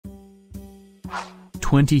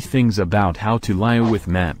20 Things about how to lie with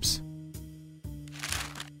maps.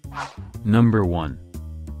 Number 1.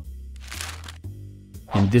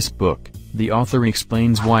 In this book, the author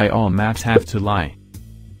explains why all maps have to lie.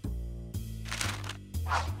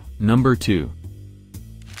 Number 2.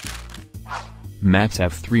 Maps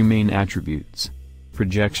have three main attributes: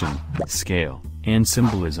 projection, scale, and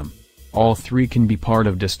symbolism. All three can be part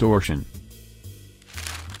of distortion.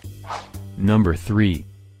 Number 3.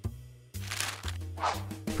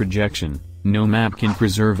 Projection. No map can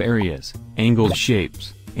preserve areas, angles,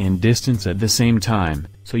 shapes, and distance at the same time,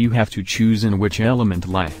 so you have to choose in which element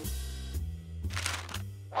lie.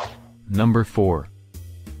 Number 4.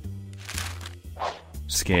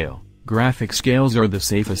 Scale. Graphic scales are the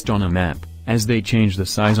safest on a map, as they change the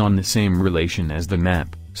size on the same relation as the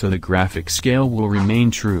map, so the graphic scale will remain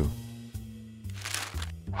true.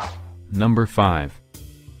 Number 5.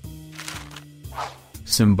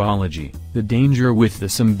 Symbology. The danger with the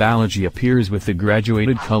symbology appears with the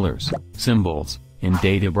graduated colors, symbols, and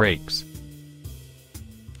data breaks.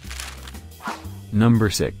 Number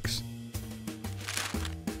 6.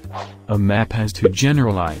 A map has to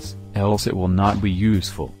generalize, else it will not be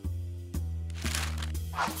useful.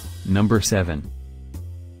 Number 7.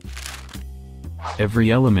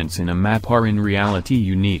 Every elements in a map are in reality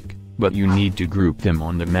unique, but you need to group them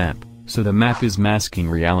on the map, so the map is masking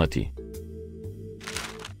reality.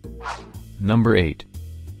 Number 8.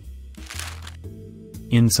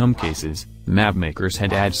 In some cases, mapmakers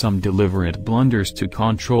had added some deliberate blunders to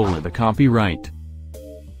control the copyright.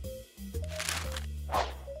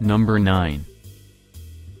 Number 9.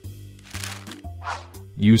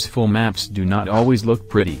 Useful maps do not always look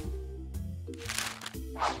pretty.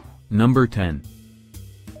 Number 10.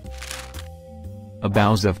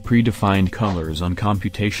 Abuse of predefined colors on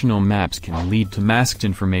computational maps can lead to masked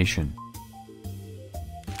information.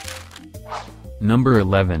 Number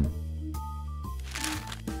 11.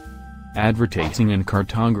 Advertising and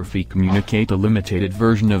cartography communicate a limited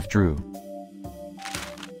version of true.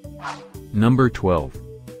 Number 12.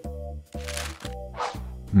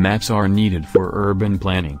 Maps are needed for urban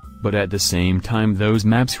planning, but at the same time those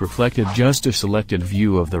maps reflected just a selected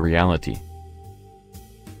view of the reality.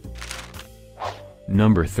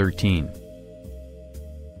 Number 13.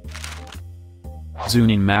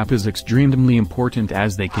 Zoning map is extremely important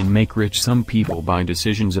as they can make rich some people by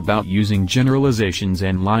decisions about using generalizations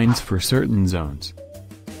and lines for certain zones.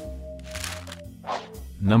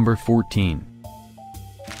 Number 14.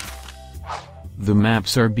 The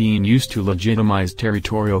maps are being used to legitimize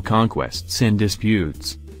territorial conquests and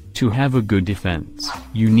disputes. To have a good defense,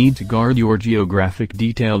 you need to guard your geographic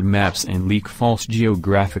detailed maps and leak false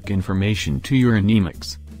geographic information to your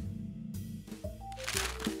enemics.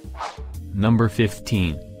 Number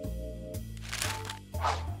 15.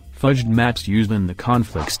 Fudged maps used in the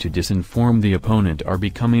conflicts to disinform the opponent are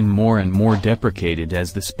becoming more and more deprecated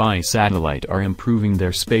as the spy satellite are improving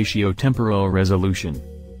their spatio-temporal resolution.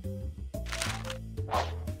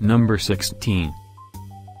 Number 16.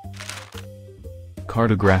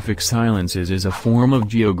 Cartographic silences is a form of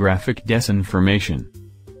geographic disinformation.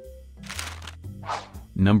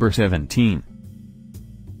 Number 17.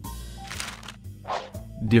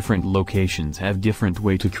 Different locations have different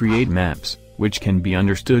way to create maps, which can be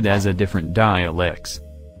understood as a different dialects.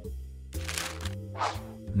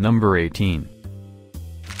 Number 18.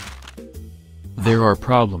 There are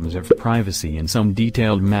problems of privacy in some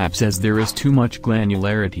detailed maps as there is too much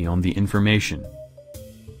granularity on the information.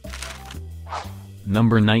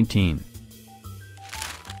 Number 19.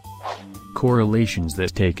 Correlations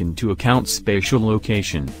that take into account spatial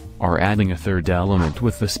location, are adding a third element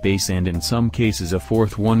with the space and in some cases a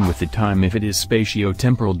fourth one with the time if it is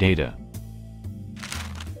spatio-temporal data.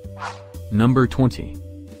 Number 20.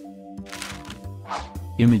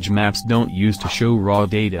 Image maps don't use to show raw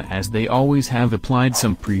data as they always have applied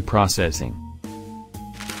some pre-processing.